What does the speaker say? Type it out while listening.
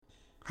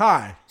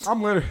Hi,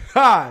 I'm Leonard.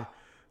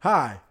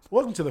 Hi.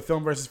 Welcome to the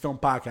Film versus Film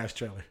podcast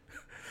trailer.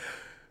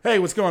 Hey,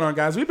 what's going on,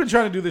 guys? We've been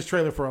trying to do this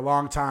trailer for a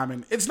long time,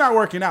 and it's not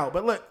working out.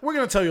 But look, we're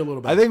going to tell you a little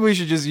bit. I think we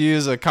should just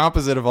use a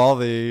composite of all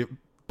the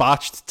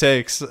botched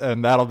takes,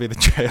 and that'll be the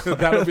trailer.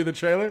 That'll be the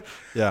trailer?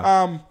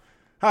 Yeah.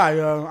 Hi,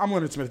 I'm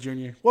Leonard Smith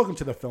Jr. Welcome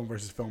to the Film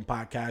versus Film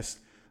podcast.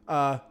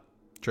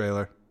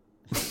 Trailer.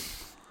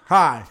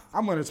 Hi,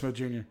 I'm Leonard Smith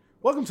Jr.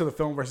 Welcome to the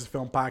Film versus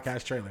Film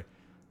podcast trailer.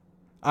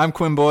 I'm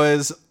Quinn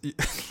Boys.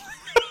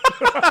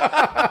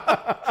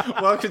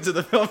 Welcome to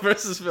the Film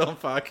versus Film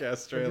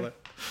podcast trailer.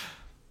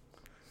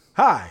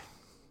 Hi.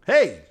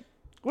 Hey,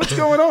 what's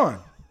going on?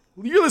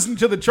 You're listening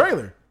to the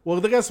trailer.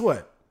 Well, guess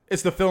what?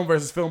 It's the Film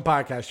versus Film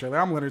podcast trailer.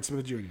 I'm Leonard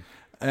Smith Jr.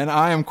 And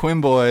I am Quinn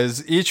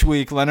Boys. Each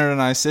week, Leonard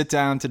and I sit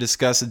down to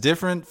discuss two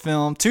different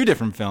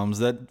films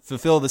that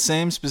fulfill the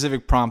same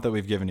specific prompt that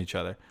we've given each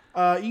other.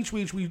 Each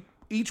week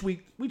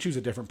we choose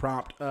a different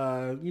prompt.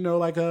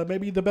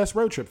 Maybe the best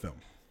road trip film.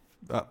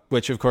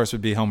 Which, of course,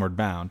 would be Homeward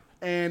Bound.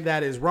 And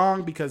that is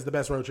wrong because the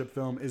best road trip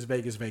film is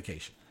Vegas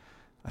Vacation.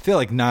 I feel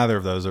like neither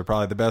of those are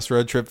probably the best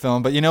road trip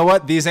film. But you know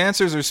what? These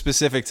answers are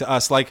specific to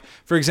us. Like,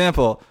 for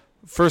example,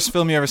 first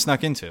film you ever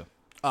snuck into.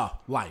 Oh,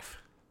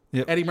 Life.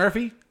 Yep. Eddie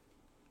Murphy?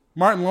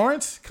 Martin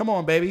Lawrence? Come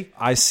on, baby.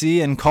 I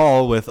See and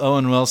Call with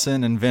Owen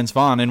Wilson and Vince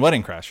Vaughn in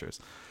Wedding Crashers.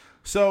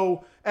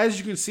 So, as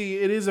you can see,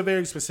 it is a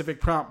very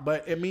specific prompt,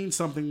 but it means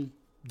something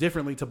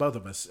differently to both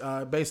of us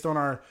based on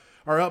our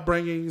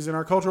upbringings and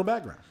our cultural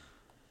background.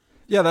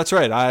 Yeah, that's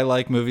right. I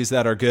like movies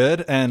that are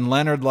good, and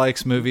Leonard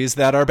likes movies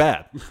that are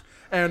bad.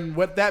 And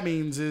what that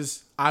means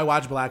is I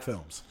watch black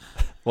films.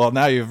 Well,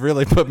 now you've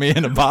really put me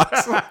in a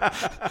box.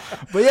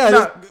 But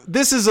yeah,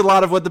 this is a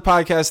lot of what the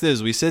podcast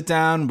is. We sit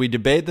down, we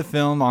debate the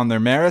film on their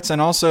merits, and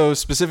also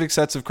specific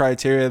sets of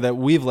criteria that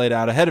we've laid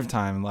out ahead of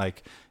time,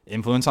 like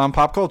influence on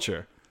pop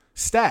culture.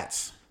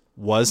 Stats.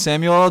 Was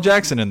Samuel L.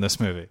 Jackson in this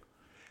movie?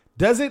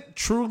 Does it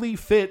truly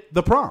fit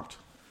the prompt?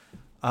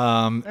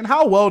 And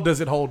how well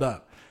does it hold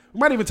up? We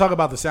might even talk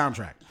about the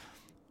soundtrack.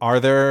 Are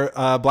there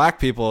black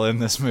people in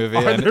this movie?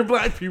 Are there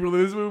black people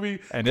in this movie?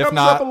 And if Comes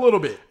not, up a little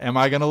bit. Am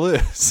I going to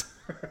lose?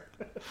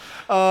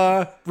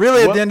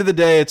 Really, at the end of the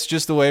day, it's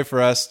just a way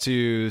for us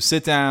to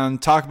sit down,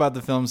 talk about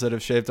the films that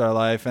have shaped our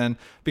life. And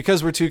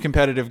because we're two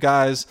competitive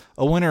guys,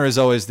 a winner is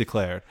always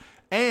declared.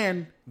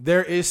 And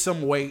there is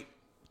some weight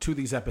to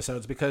these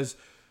episodes because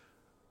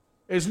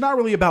it's not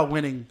really about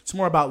winning. It's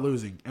more about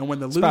losing. And when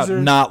the loser about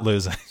not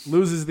losing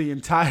loses the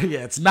entire...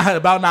 Yeah, it's not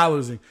about not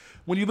losing.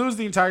 When you lose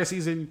the entire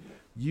season,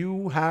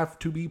 you have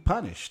to be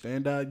punished.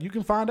 And you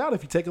can find out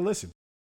if you take a listen.